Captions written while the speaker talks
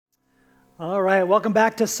All right, welcome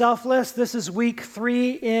back to Selfless. This is week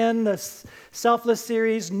 3 in the Selfless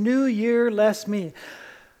series, New Year, Less Me.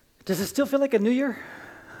 Does it still feel like a new year?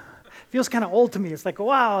 Feels kind of old to me. It's like,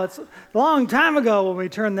 wow, it's a long time ago when we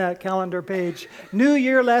turned that calendar page. New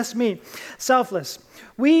Year, Less Me. Selfless.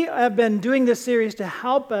 We have been doing this series to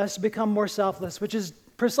help us become more selfless, which is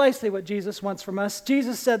precisely what Jesus wants from us.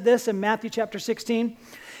 Jesus said this in Matthew chapter 16.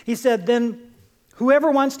 He said, then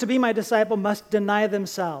whoever wants to be my disciple must deny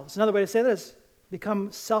themselves. Another way to say this,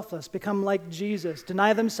 become selfless, become like Jesus,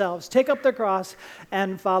 deny themselves, take up their cross,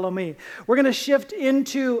 and follow me. We're going to shift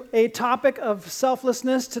into a topic of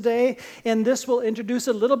selflessness today, and this will introduce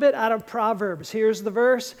a little bit out of Proverbs. Here's the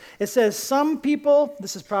verse. It says, some people,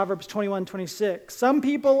 this is Proverbs 21:26, some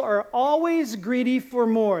people are always greedy for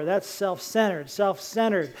more. That's self-centered.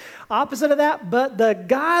 Opposite of that, but the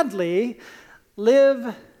godly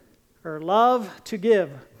love to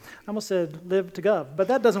give. I almost said live to gov, but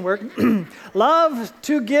that doesn't work. Love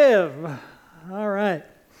to give. All right.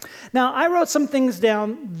 Now, I wrote some things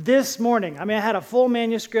down this morning. I had a full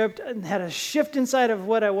manuscript and had a shift inside of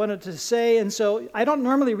what I wanted to say, and so I don't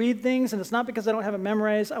normally read things, and it's not because I don't have it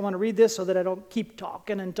memorized. I want to read this so that I don't keep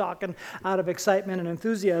talking out of excitement and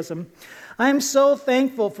enthusiasm. I'm so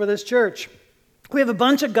thankful for this church. We have a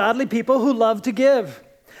bunch of godly people who love to give.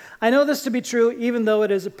 I know this to be true, even though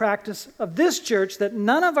it is a practice of this church that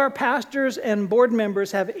none of our pastors and board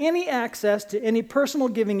members have any access to any personal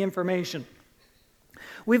giving information.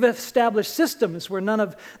 We've established systems where none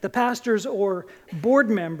of the pastors or board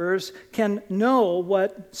members can know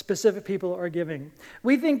what specific people are giving.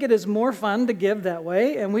 We think it is more fun to give that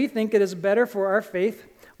way, and we think it is better for our faith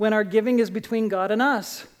when our giving is between God and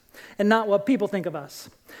us, and not what people think of us.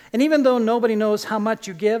 And even though nobody knows how much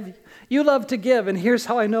you give, you love to give, and here's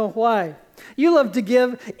how I know why. You love to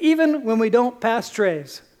give even when we don't pass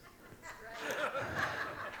trays.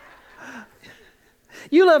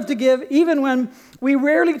 You love to give even when we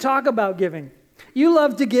rarely talk about giving. You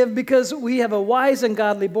love to give because we have a wise and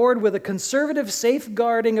godly board with a conservative,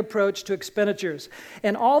 safeguarding approach to expenditures.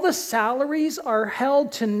 And all the salaries are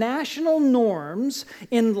held to national norms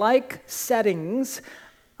in like settings,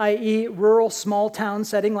 i.e. rural small town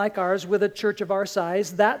setting like ours with a church of our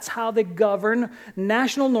size. That's how they govern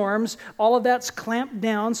national norms. All of that's clamped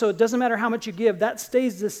down, so it doesn't matter how much you give. That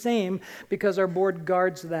stays the same because our board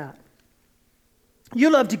guards that. You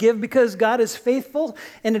love to give because God is faithful,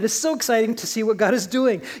 and it is so exciting to see what God is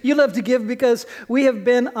doing. You love to give because we have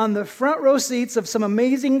been on the front row seats of some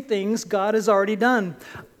amazing things God has already done.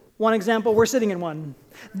 One example, we're sitting in one.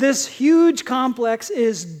 This huge complex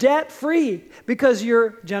is debt-free because of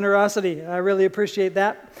your generosity. I really appreciate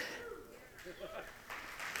that.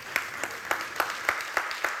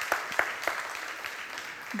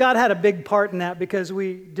 God had a big part in that because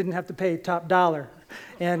we didn't have to pay top dollar,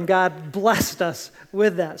 and God blessed us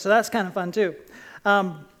with that. So that's kind of fun too.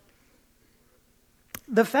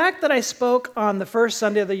 The fact that I spoke on the first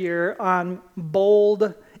Sunday of the year on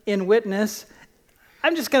bold in witness,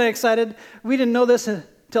 I'm just kind of excited. We didn't know this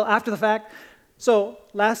until after the fact. So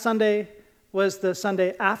last Sunday was the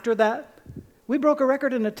Sunday after that. We broke a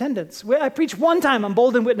record in attendance. I preached one time on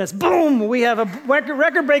Bold and Witness. Boom! We have a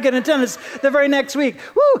record break in attendance the very next week.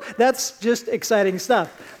 Woo! That's just exciting stuff.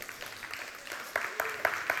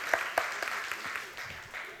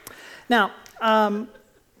 Now, I'm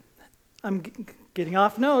getting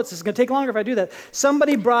off notes. It's going to take longer if I do that.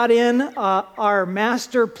 Somebody brought in our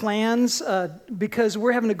master plans because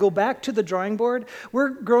we're having to go back to the drawing board. We're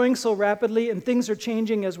growing so rapidly and things are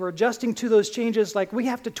changing as we're adjusting to those changes. Like we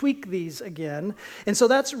have to tweak these again. And so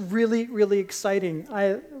that's really, really exciting.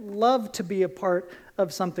 I love to be a part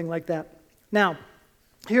of something like that. Now,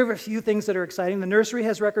 here are a few things that are exciting. The nursery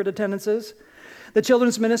has record attendances. The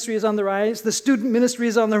children's ministry is on the rise. The student ministry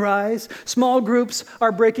is on the rise. Small groups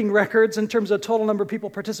are breaking records in terms of total number of people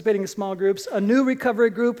participating in small groups. A new recovery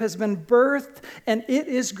group has been birthed, and it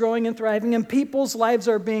is growing and thriving, and people's lives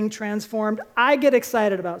are being transformed. I get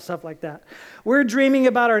excited about stuff like that. We're dreaming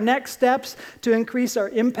about our next steps to increase our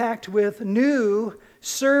impact with new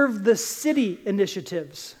Serve the City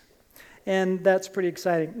initiatives, and that's pretty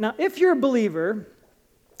exciting. Now, if you're a believer,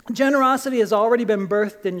 generosity has already been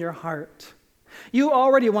birthed in your heart. You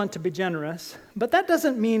already want to be generous, but that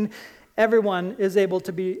doesn't mean everyone is able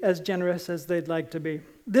to be as generous as they'd like to be.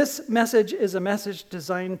 This message is a message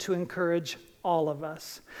designed to encourage all of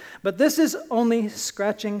us. But this is only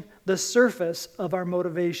scratching the surface of our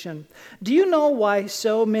motivation. Do you know why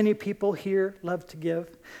so many people here love to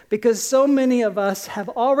give? Because so many of us have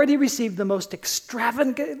already received the most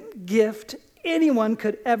extravagant gift anyone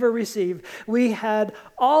could ever receive. We had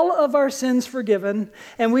all of our sins forgiven,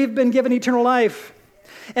 and we've been given eternal life.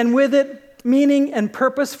 And with it meaning, and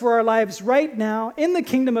purpose for our lives right now in the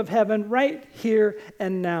kingdom of heaven, right here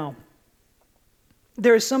and now.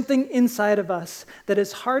 There is something inside of us that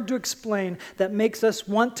is hard to explain that makes us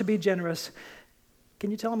want to be generous. Can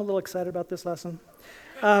you tell I'm a little excited about this lesson?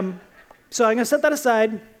 So I'm going to set that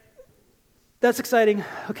aside. That's exciting.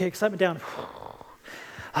 Okay, excitement down.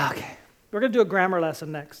 Okay, we're going to do a grammar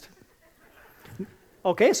lesson next.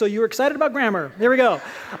 Okay, so you were excited about grammar. Here we go.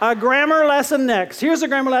 A grammar lesson next. Here's a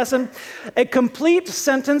grammar lesson. A complete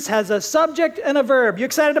sentence has a subject and a verb. You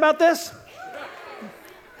excited about this?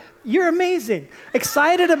 You're amazing.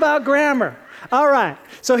 Excited about grammar. All right.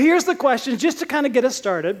 So here's the question, just to kind of get us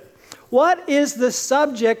started. What is the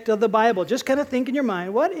subject of the Bible? Just kind of think in your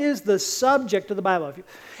mind, what is the subject of the Bible?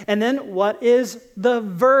 And then what is the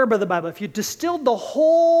verb of the Bible? If you distilled the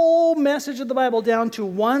whole message of the Bible down to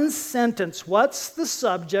one sentence, what's the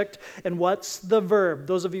subject and what's the verb?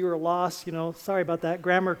 Those of you who are lost, sorry about that.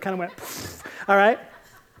 Grammar kind of went, all right?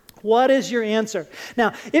 What is your answer?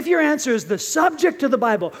 Now, if your answer is the subject of the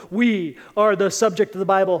Bible, we are the subject of the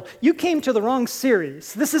Bible, you came to the wrong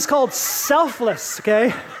series. This is called Selfless,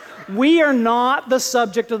 okay? We are not the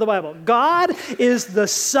subject of the Bible. God is the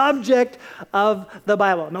subject of the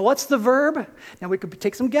Bible. Now, what's the verb? Now, we could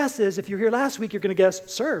take some guesses. If you're here last week, you're going to guess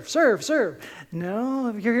serve, serve, serve. No,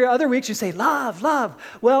 if you're here other weeks, you say love, love.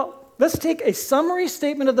 Well, let's take a summary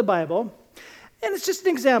statement of the Bible. And it's just an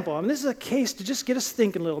example. This is a case to just get us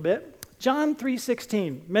thinking a little bit. John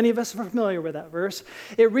 3:16. Many of us are familiar with that verse.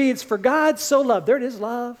 It reads, "For God so loved." There it is,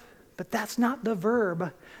 love. But that's not the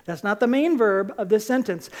verb. That's not the main verb of this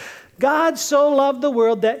sentence. God so loved the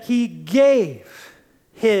world that he gave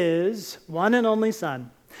his one and only Son,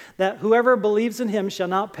 that whoever believes in him shall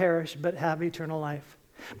not perish but have eternal life.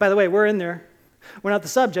 By the way, we're in there. We're not the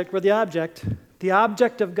subject, we're the object. The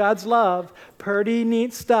object of God's love, pretty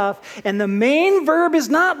neat stuff. And the main verb is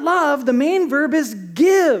not love, the main verb is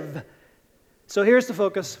give. So here's the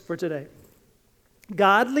focus for today.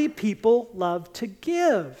 Godly people love to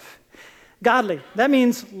give. Godly, that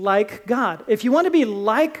means like God. If you want to be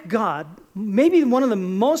like God, maybe one of the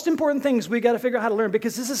most important things we got to figure out how to learn,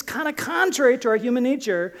 because this is kind of contrary to our human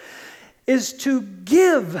nature, is to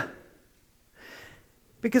give.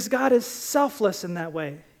 Because God is selfless in that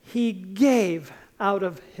way. He gave out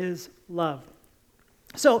of his love.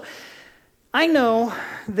 So I know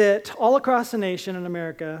that all across the nation in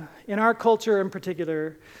America, in our culture in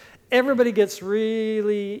particular, everybody gets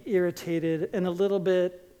really irritated and a little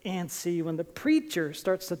bit antsy when the preacher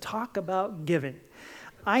starts to talk about giving.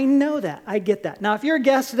 I know that. I get that. Now, if you're a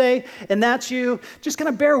guest today and that's you, just kind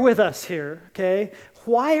of bear with us here, okay?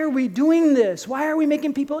 Why are we doing this? Why are we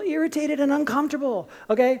making people irritated and uncomfortable?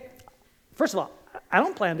 Okay? First of all, I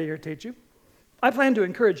don't plan to irritate you. I plan to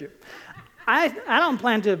encourage you. I don't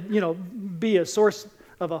plan to, be a source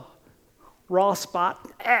of a raw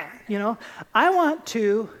spot. I want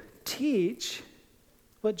to teach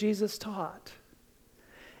what Jesus taught.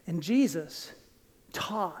 And Jesus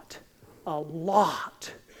taught a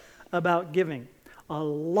lot about giving, a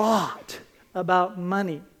lot about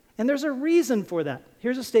money. And there's a reason for that.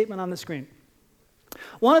 Here's a statement on the screen.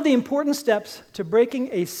 One of the important steps to breaking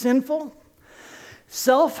a sinful,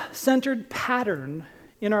 self-centered pattern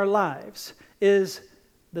in our lives is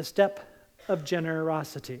the step of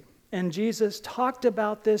generosity. And Jesus talked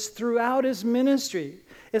about this throughout his ministry.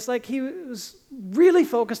 It's like he was really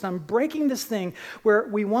focused on breaking this thing where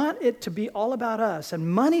we want it to be all about us, and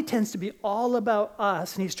money tends to be all about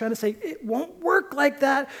us. And he's trying to say, it won't work like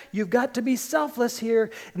that. You've got to be selfless here.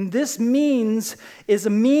 And this means is a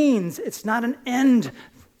means. It's not an end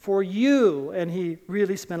for you. And he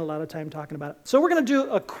really spent a lot of time talking about it. So we're going to do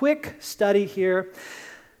a quick study here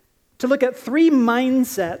to look at 3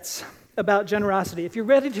 mindsets about generosity. If you're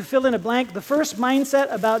ready to fill in a blank, the first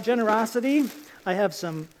mindset about generosity, I have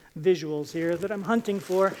some visuals here that I'm hunting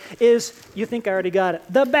for, is, you think I already got it,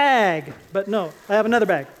 the bag. But no, I have another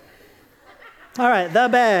bag. All right, the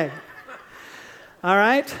bag. All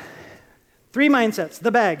right, 3 mindsets,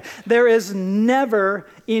 the bag. There is never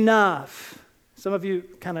enough. Some of you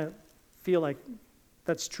kind of feel like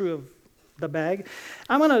that's true of the bag.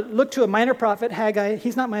 I'm going to look to a minor prophet, Haggai.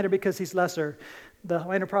 He's not minor because he's lesser. The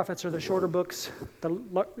minor prophets are the shorter books.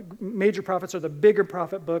 The major prophets are the bigger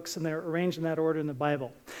prophet books, and they're arranged in that order in the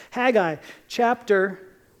Bible. Haggai, chapter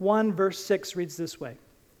 1, verse 6 reads this way.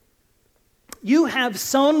 You have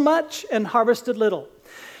sown much and harvested little.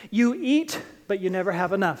 You eat, but you never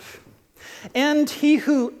have enough. And he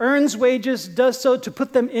who earns wages does so to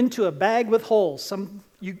put them into a bag with holes.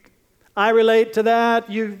 I relate to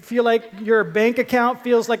that. You feel like your bank account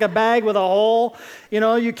feels like a bag with a hole.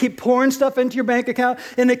 You keep pouring stuff into your bank account,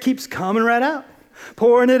 and it keeps coming right out.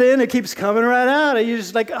 pouring it in, it keeps coming right out. And you're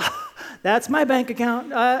just like, oh, that's my bank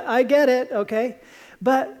account. I get it, okay?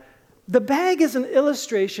 But the bag is an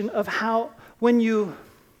illustration of how when you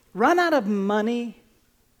run out of money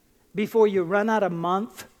before you run out of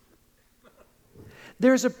month,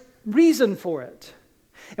 there's a reason for it.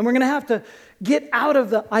 And we're going to have to get out of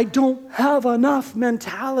the I don't have enough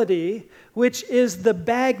mentality, which is the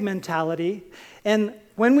bag mentality. And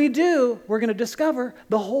when we do, we're going to discover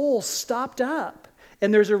the hole stopped up.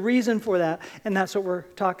 And there's a reason for that. And that's what we're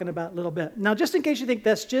talking about a little bit. Now, just in case you think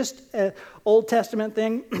that's just an Old Testament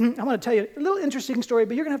thing, I want to tell you a little interesting story,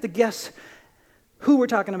 but you're going to have to guess who we're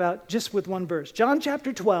talking about just with one verse. John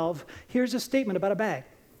chapter 12, here's a statement about a bag.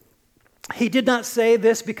 He did not say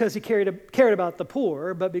this because he cared about the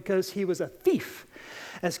poor, but because he was a thief,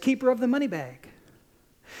 as keeper of the money bag.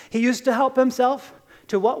 He used to help himself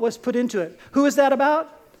to what was put into it. Who is that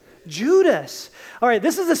about? Judas. All right,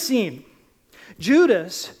 this is the scene.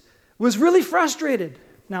 Judas was really frustrated.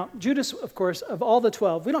 Now, Judas, of course, of all the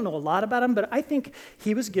 12, we don't know a lot about him, but I think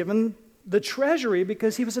he was given the treasury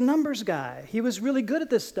because he was a numbers guy. He was really good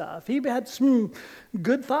at this stuff. He had some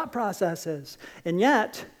good thought processes. And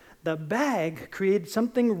yet, the bag created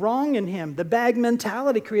something wrong in him. The bag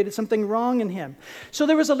mentality created something wrong in him. So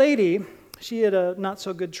there was a lady, she had a not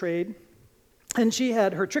so good trade, and she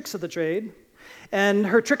had her tricks of the trade. And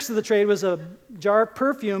her tricks of the trade was a jar of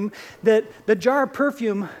perfume that the jar of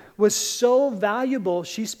perfume was so valuable,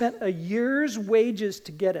 she spent a year's wages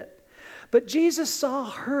to get it. But Jesus saw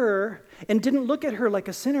her and didn't look at her like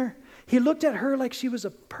a sinner. He looked at her like she was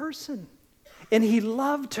a person. And he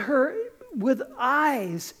loved her with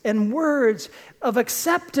eyes and words of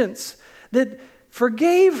acceptance that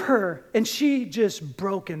forgave her, and she just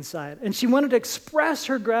broke inside. And she wanted to express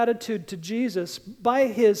her gratitude to Jesus by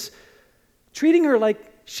his treating her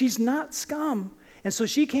like she's not scum. And so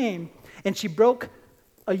she came, and she broke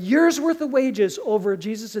a year's worth of wages over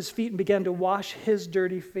Jesus' feet and began to wash his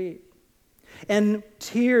dirty feet. And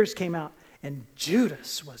tears came out, and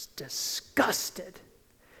Judas was disgusted.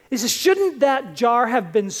 He says, shouldn't that jar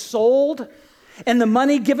have been sold and the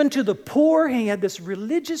money given to the poor? And he had this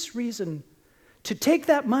religious reason to take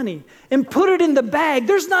that money and put it in the bag.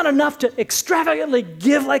 There's not enough to extravagantly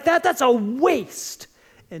give like that. That's a waste.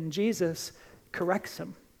 And Jesus corrects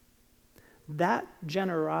him. That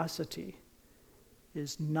generosity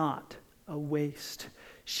is not a waste.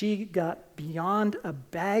 She got beyond a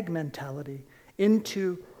bag mentality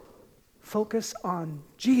into focus on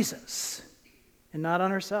Jesus and not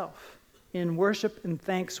on herself, in worship and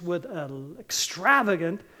thanks with an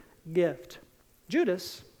extravagant gift.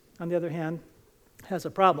 Judas, on the other hand, has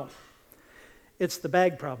a problem. It's the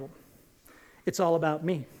bag problem. It's all about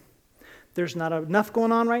me. There's not enough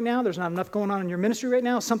going on right now. There's not enough going on in your ministry right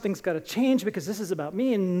now. Something's got to change because this is about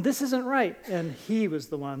me and this isn't right. And he was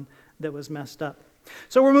the one that was messed up.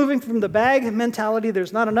 So we're moving from the bag mentality,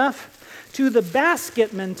 there's not enough, to the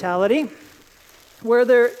basket mentality, where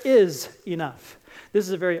there is enough. This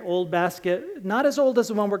is a very old basket, not as old as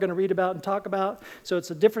the one we're going to read about and talk about, so it's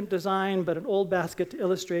a different design, but an old basket to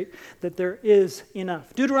illustrate that there is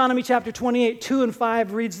enough. Deuteronomy chapter 28, 2 and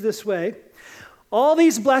 5 reads this way: all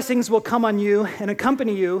these blessings will come on you and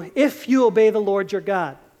accompany you if you obey the Lord your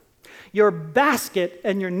God. Your basket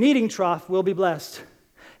and your kneading trough will be blessed.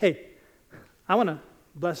 Hey, I want a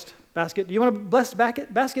blessed basket. Do you want a blessed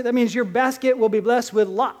basket? That means your basket will be blessed with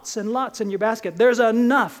lots and lots in your basket. There's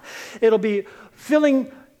enough. It'll be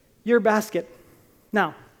filling your basket.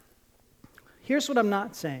 Now, here's what I'm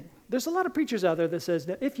not saying. There's a lot of preachers out there that says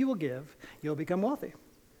that if you will give, you'll become wealthy.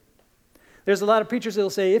 There's a lot of preachers that will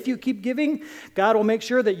say, if you keep giving, God will make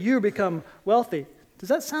sure that you become wealthy. Does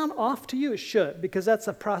that sound off to you? It should, because that's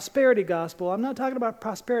a prosperity gospel. I'm not talking about a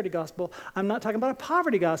prosperity gospel. I'm not talking about a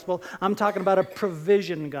poverty gospel. I'm talking about a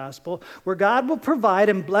provision gospel, where God will provide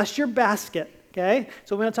and bless your basket, okay?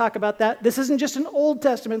 So we're going to talk about that. This isn't just an Old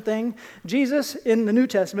Testament thing. Jesus in the New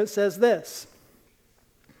Testament says this.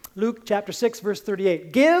 Luke chapter 6, verse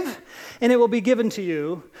 38. Give, and it will be given to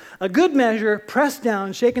you, a good measure, pressed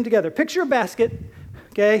down, shaken together. Picture a basket.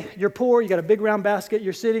 Okay, you're poor, you got a big round basket,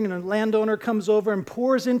 you're sitting, and a landowner comes over and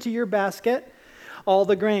pours into your basket all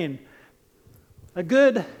the grain. A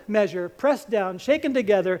good measure, pressed down, shaken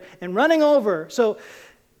together, and running over. So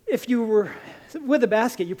if you were with a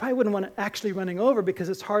basket, you probably wouldn't want it actually running over because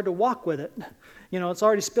it's hard to walk with it. You know, it's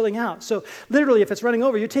already spilling out. So literally, if it's running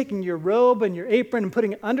over, you're taking your robe and your apron and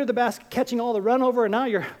putting it under the basket, catching all the run over, and now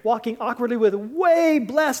you're walking awkwardly with a way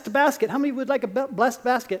blessed basket. How many would like a blessed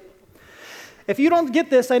basket? If you don't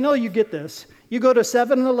get this, I know you get this. You go to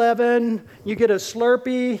 7-Eleven, you get a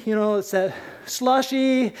Slurpee, it's a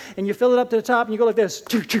slushy, and you fill it up to the top, and you go like this.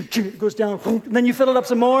 It goes down, and then you fill it up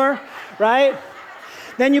some more, right?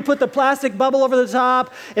 Then you put the plastic bubble over the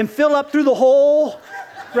top and fill up through the hole,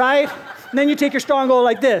 right? And then you take your straw and go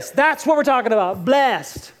like this. That's what we're talking about,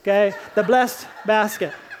 blessed, okay? The blessed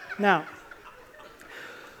basket. Now,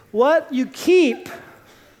 what you keep,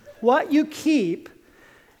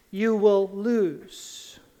 you will lose.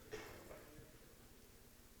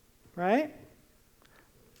 Right?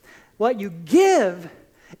 What you give,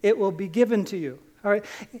 it will be given to you. All right?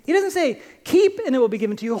 He doesn't say, keep and it will be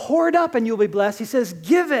given to you, hoard up and you'll be blessed. He says,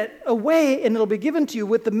 give it away and it'll be given to you.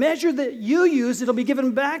 With the measure that you use, it'll be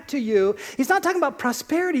given back to you. He's not talking about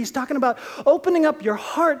prosperity. He's talking about opening up your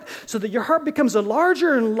heart so that your heart becomes a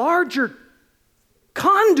larger and larger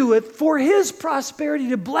conduit for his prosperity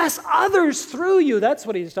to bless others through you. That's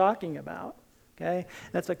what he's talking about. Okay?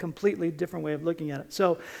 That's a completely different way of looking at it.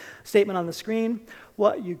 So, statement on the screen,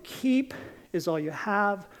 what you keep is all you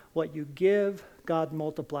have. What you give, God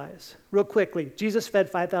multiplies. Real quickly, Jesus fed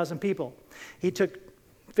 5,000 people. He took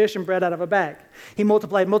fish and bread out of a bag. He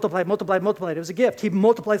multiplied. It was a gift. He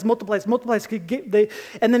multiplies.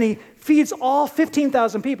 And then he feeds all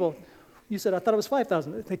 15,000 people. You said, I thought it was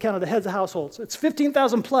 5,000. They counted the heads of households. It's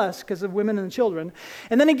 15,000 plus because of women and children.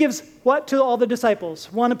 And then he gives what to all the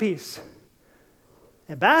disciples? One apiece.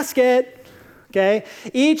 A basket, okay?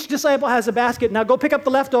 Each disciple has a basket. Now go pick up the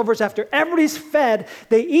leftovers after everybody's fed.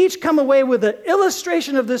 They each come away with an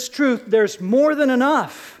illustration of this truth. There's more than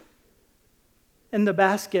enough. And the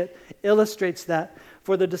basket illustrates that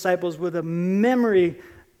for the disciples with a memory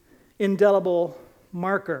indelible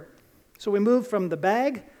marker. So we move from the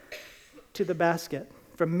bag to the basket.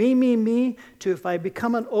 From me, to if I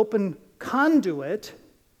become an open conduit,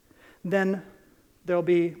 then there'll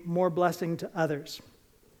be more blessing to others.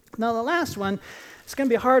 Now, the last one, it's going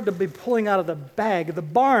to be hard to be pulling out of the bag. The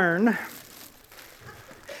barn.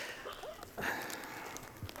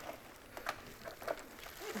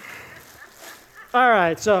 All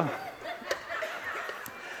right, so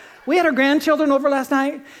we had our grandchildren over last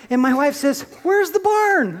night, and my wife says, "Where's the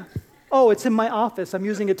barn?" "Oh, it's in my office. I'm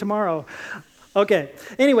using it tomorrow." Okay,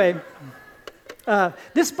 anyway,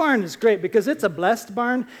 this barn is great because it's a blessed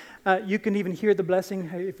barn. You can even hear the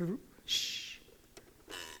blessing. Shh.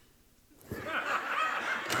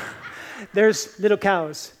 There's little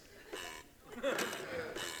cows.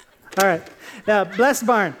 All right. Now, blessed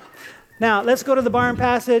barn. Now, let's go to the barn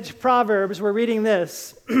passage, Proverbs. We're reading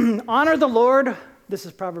this. Honor the Lord. This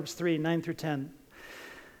is Proverbs 3, 9 through 10.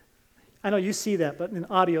 I know you see that, but in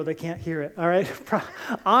audio, they can't hear it. All right?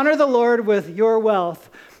 Honor the Lord with your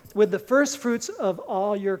wealth, with the first fruits of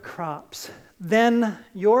all your crops. Then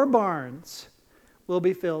your barns will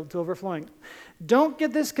be filled to overflowing. Don't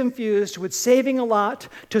get this confused with saving a lot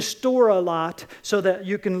to store a lot so that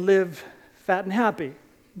you can live fat and happy.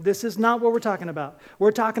 This is not what we're talking about.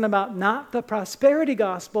 We're talking about not the prosperity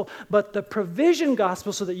gospel, but the provision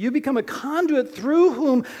gospel so that you become a conduit through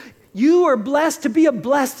whom you are blessed to be a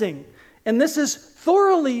blessing. And this is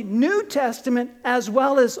thoroughly New Testament as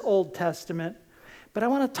well as Old Testament. But I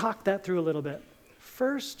want to talk that through a little bit.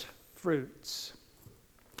 First fruits.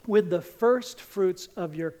 With the first fruits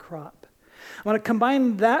of your crop. I want to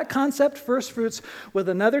combine that concept, first fruits, with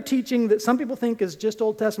another teaching that some people think is just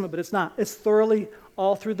Old Testament, but it's not. It's thoroughly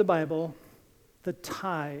all through the Bible, the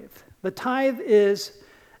tithe. The tithe is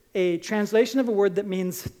a translation of a word that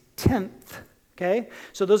means tenth, okay?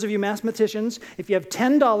 So those of you mathematicians, if you have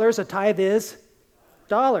 $10, a tithe is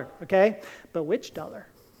 $1, okay? But which dollar?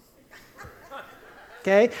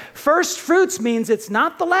 Okay? First fruits means it's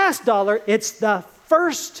not the last dollar, it's the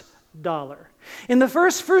first dollar. In the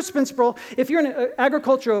first fruits principle, if you're in an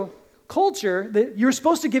agricultural culture, you're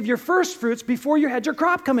supposed to give your first fruits before you had your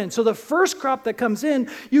crop come in. So the first crop that comes in,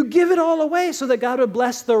 you give it all away so that God would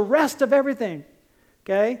bless the rest of everything.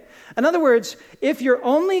 Okay? In other words, if you're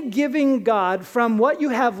only giving God from what you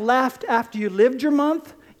have left after you lived your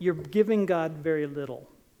month, you're giving God very little.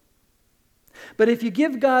 But if you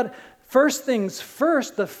give God first things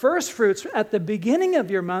first, the first fruits at the beginning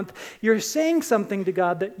of your month, you're saying something to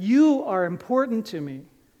God that you are important to me,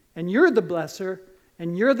 and you're the blesser,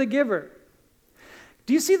 and you're the giver.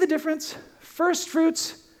 Do you see the difference? First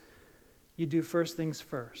fruits, you do first things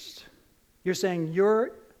first. You're saying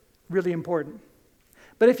you're really important.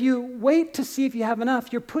 But if you wait to see if you have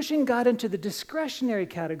enough, you're pushing God into the discretionary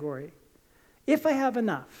category. If I have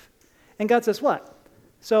enough. And God says, what?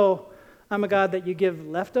 So I'm a God that you give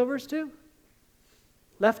leftovers to?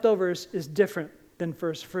 Leftovers is different than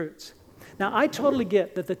first fruits. Now, I totally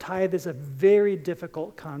get that the tithe is a very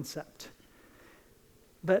difficult concept.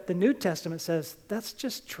 But the New Testament says that's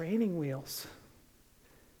just training wheels.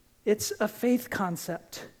 It's a faith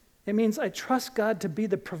concept. It means I trust God to be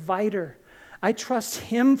the provider. I trust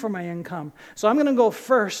Him for my income. So I'm going to go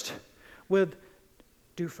first with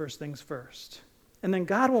do first things first. And then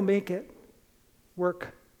God will make it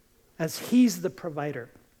work as He's the provider.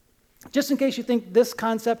 Just in case you think this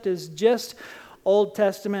concept is just Old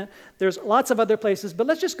Testament, there's lots of other places. But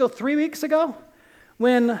let's just go 3 weeks ago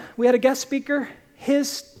when we had a guest speaker.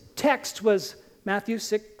 His text was Matthew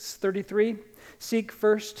 6:33. Seek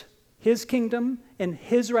first His kingdom and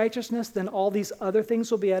His righteousness, then all these other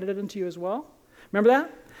things will be added unto you as well. Remember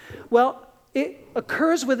that? Well, it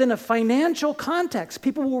occurs within a financial context.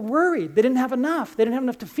 People were worried. They didn't have enough. They didn't have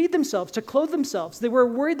enough to feed themselves, to clothe themselves. They were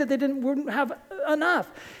worried that they wouldn't have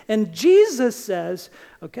enough. And Jesus says,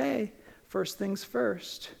 okay, first things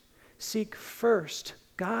first. Seek first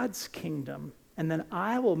God's kingdom, and then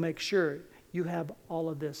I will make sure you have all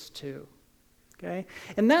of this too. Okay?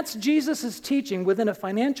 And that's Jesus' teaching within a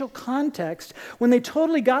financial context. When they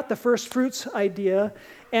totally got the first fruits idea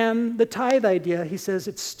and the tithe idea, he says,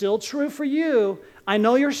 it's still true for you. I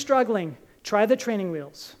know you're struggling. Try the training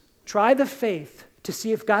wheels. Try the faith to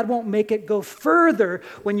see if God won't make it go further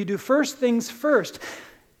when you do first things first.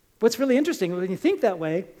 What's really interesting, when you think that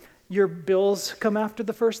way, your bills come after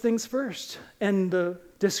the first things first. And the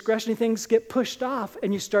discretionary things get pushed off,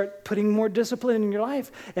 and you start putting more discipline in your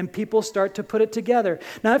life, and people start to put it together.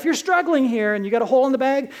 Now, if you're struggling here and you got a hole in the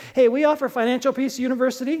bag, hey, we offer Financial Peace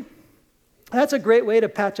University. That's a great way to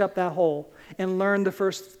patch up that hole and learn the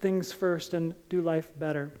first things first and do life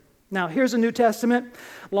better. Now, here's a New Testament,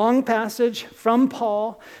 long passage from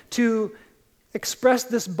Paul to express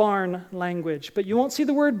this barn language. But you won't see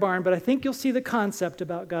the word barn, but I think you'll see the concept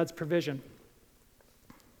about God's provision.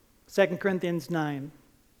 2 Corinthians 9,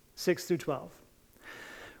 6 through 12.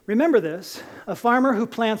 Remember this, a farmer who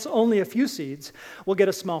plants only a few seeds will get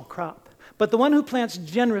a small crop, but the one who plants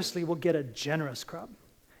generously will get a generous crop.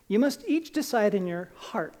 You must each decide in your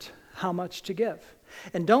heart how much to give.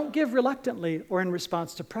 And don't give reluctantly or in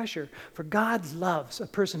response to pressure, for God loves a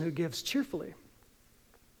person who gives cheerfully.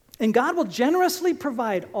 And God will generously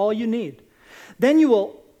provide all you need. Then you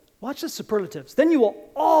will, watch the superlatives, then you will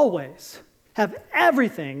always have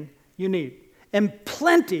everything you need and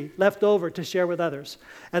plenty left over to share with others.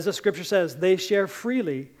 As the scripture says, they share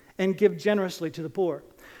freely and give generously to the poor.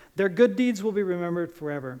 Their good deeds will be remembered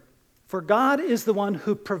forever. For God is the one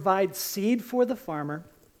who provides seed for the farmer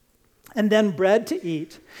and then bread to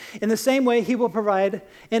eat. In the same way, He will provide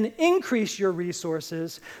and increase your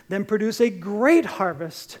resources, then produce a great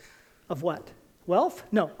harvest of what? Wealth?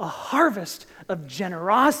 No, a harvest of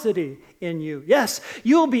generosity in you. Yes,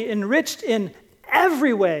 you'll be enriched in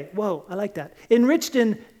every way. Whoa, I like that. Enriched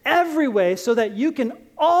in every way so that you can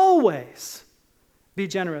always be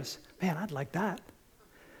generous. Man, I'd like that.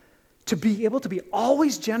 To be able to be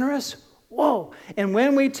always generous? Whoa. And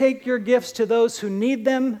when we take your gifts to those who need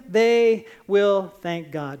them, they will thank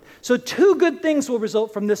God. So 2 good things will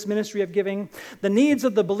result from this ministry of giving. The needs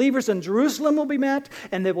of the believers in Jerusalem will be met,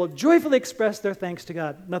 and they will joyfully express their thanks to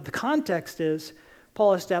God. Now, the context is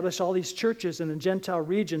Paul established all these churches in the Gentile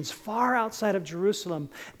regions far outside of Jerusalem.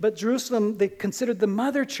 But Jerusalem, they considered the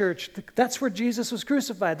mother church. That's where Jesus was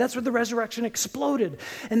crucified. That's where the resurrection exploded.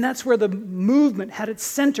 And that's where the movement had its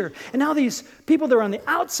center. And now these people that are on the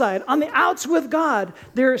outside, on the outs with God,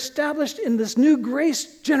 they're established in this new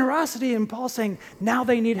grace generosity. And Paul's saying, now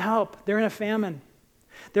they need help. They're in a famine.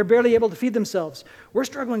 They're barely able to feed themselves. We're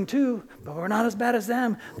struggling too, but we're not as bad as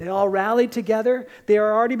them. They all rallied together. They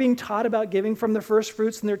are already being taught about giving from their first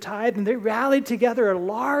fruits and their tithe, and they rallied together a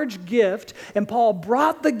large gift, and Paul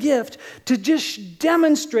brought the gift to just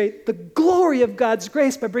demonstrate the glory of God's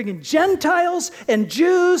grace by bringing Gentiles and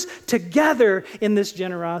Jews together in this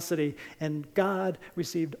generosity, and God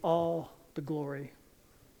received all the glory.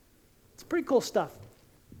 It's pretty cool stuff.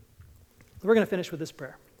 We're going to finish with this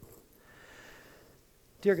prayer.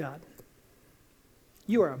 Dear God,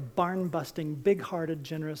 you are a barn-busting, big-hearted,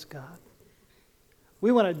 generous God.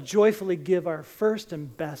 We want to joyfully give our first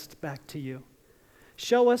and best back to you.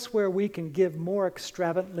 Show us where we can give more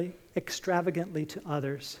extravagantly to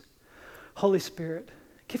others. Holy Spirit,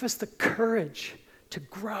 give us the courage to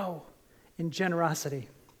grow in generosity.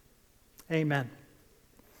 Amen.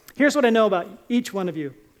 Here's what I know about each one of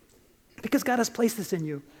you. Because God has placed this in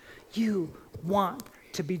you. You want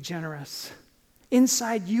to be generous.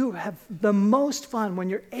 Inside you have the most fun when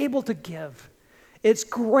you're able to give. It's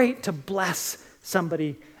great to bless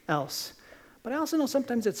somebody else. But I also know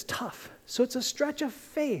sometimes it's tough. So it's a stretch of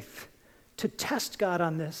faith to test God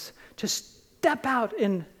on this, to step out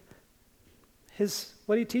in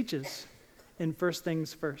what He teaches in first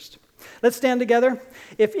things first. Let's stand together.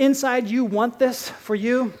 If inside you want this for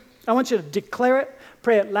you, I want you to declare it,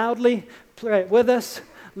 pray it loudly, pray it with us.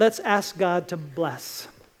 Let's ask God to bless.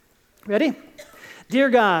 Ready? Dear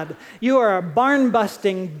God, you are a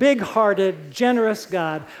barn-busting, big-hearted, generous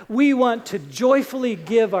God. We want to joyfully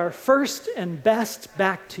give our first and best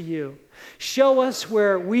back to you. Show us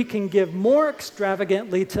where we can give more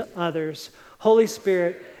extravagantly to others. Holy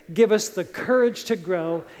Spirit, give us the courage to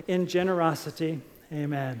grow in generosity.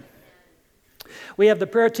 Amen. We have the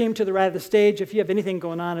prayer team to the right of the stage. If you have anything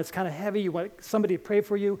going on, it's kind of heavy, you want somebody to pray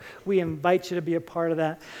for you, we invite you to be a part of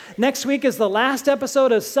that. Next week is the last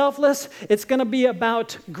episode of Selfless. It's going to be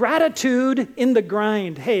about gratitude in the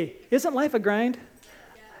grind. Hey, isn't life a grind?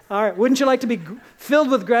 All right, wouldn't you like to be filled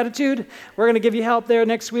with gratitude? We're going to give you help there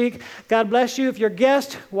next week. God bless you. If you're a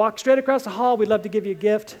guest, walk straight across the hall. We'd love to give you a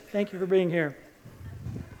gift. Thank you for being here.